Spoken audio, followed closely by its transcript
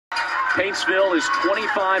Paintsville is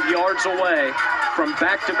 25 yards away from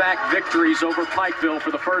back-to-back victories over Pikeville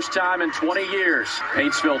for the first time in 20 years.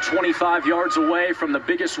 Paintsville 25 yards away from the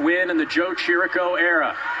biggest win in the Joe Chirico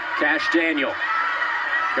era. Kash Daniel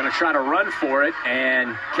going to try to run for it,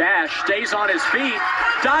 and Kash stays on his feet,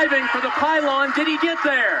 diving for the pylon. Did he get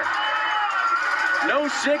there? No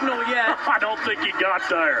signal yet. I don't think he got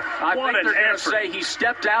there. I think they're going to say he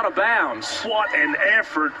stepped out of bounds. What an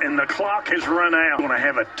effort, and the clock has run out. Going to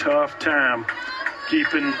have a tough time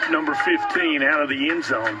keeping number 15 out of the end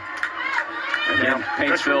zone. Again,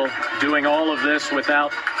 Paintsville doing all of this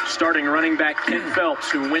without starting running back Ken Phelps,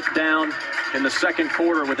 who went down in the second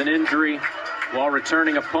quarter with an injury while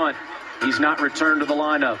returning a punt. He's not returned to the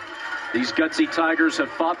lineup. These gutsy Tigers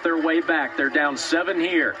have fought their way back. They're down 7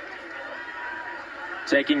 here,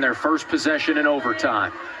 taking their first possession in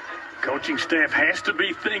overtime. Coaching staff has to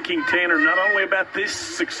be thinking, Tanner, not only about this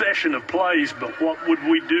succession of plays, but what would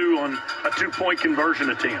we do on a 2-point conversion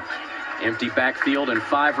attempt? Empty backfield and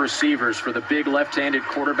 5 receivers for the big left-handed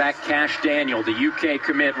quarterback, Kash Daniel. The UK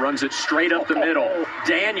commit runs it straight up the middle.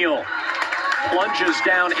 Daniel plunges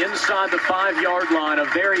down inside the 5-yard line. A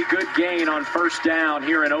very good gain on first down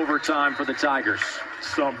here in overtime for the Tigers.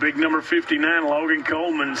 So big number 59, Logan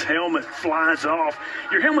Coleman's helmet flies off.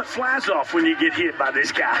 Your helmet flies off when you get hit by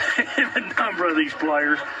this guy and a number of these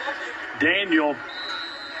players. Daniel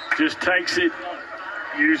just takes it,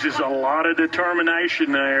 uses a lot of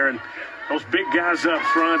determination there. And those big guys up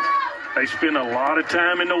front, they spend a lot of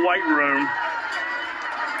time in the weight room.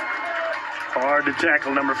 Hard to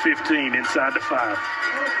tackle number 15 inside the 5.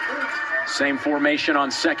 Same formation on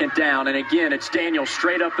second down, and again, it's Daniel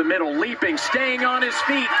straight up the middle, leaping, staying on his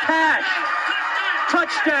feet. Kash!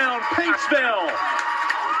 Touchdown, Paintsville!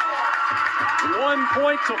 1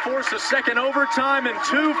 point to force a second overtime and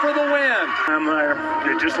 2 for the win. I'm there.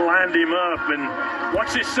 They just lined him up, and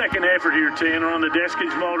watch this second effort here, Tanner, on the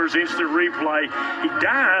Deskins Motors instant replay. He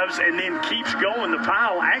dives and then keeps going. The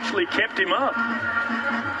pile actually kept him up.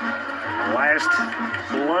 Last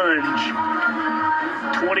lunge,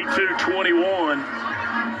 22-21.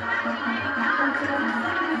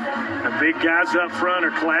 The big guys up front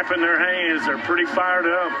are clapping their hands. They're pretty fired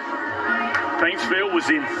up. Paintsville was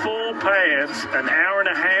in full pads an hour and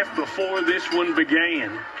a half before this one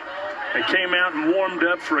began. They came out and warmed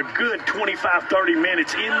up for a good 25-30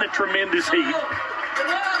 minutes in the tremendous heat.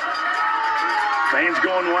 Fans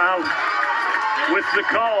going wild with the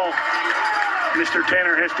call. Mr.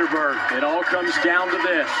 Tanner Hesterberg. It all comes down to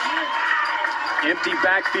this. Empty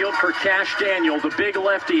backfield for Kash Daniel, the big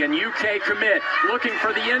lefty and UK commit, looking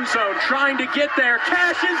for the end zone, trying to get there.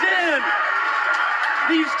 Kash is in!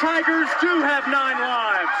 These Tigers do have 9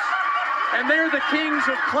 lives, and they're the kings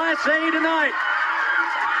of Class A tonight.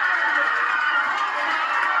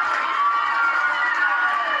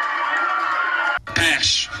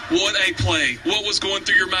 Ash, what a play. What was going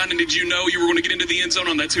through your mind, and did you know you were going to get into the end zone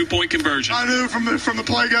on that 2-point conversion? I knew from the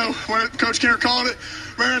play go when Coach Kenner called it.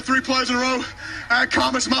 Ran 3 plays in a row. I had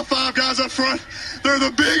comments to my 5 guys up front. They're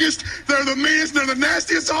the biggest, they're the meanest, they're the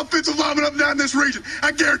nastiest offensive linemen up and down this region.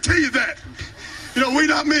 I guarantee you that. You know, we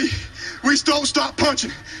not me. We don't stop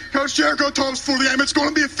punching. Coach Jericho told us before the game, it's going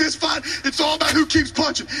to be a fist fight. It's all about who keeps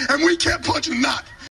punching. And we kept punching tonight.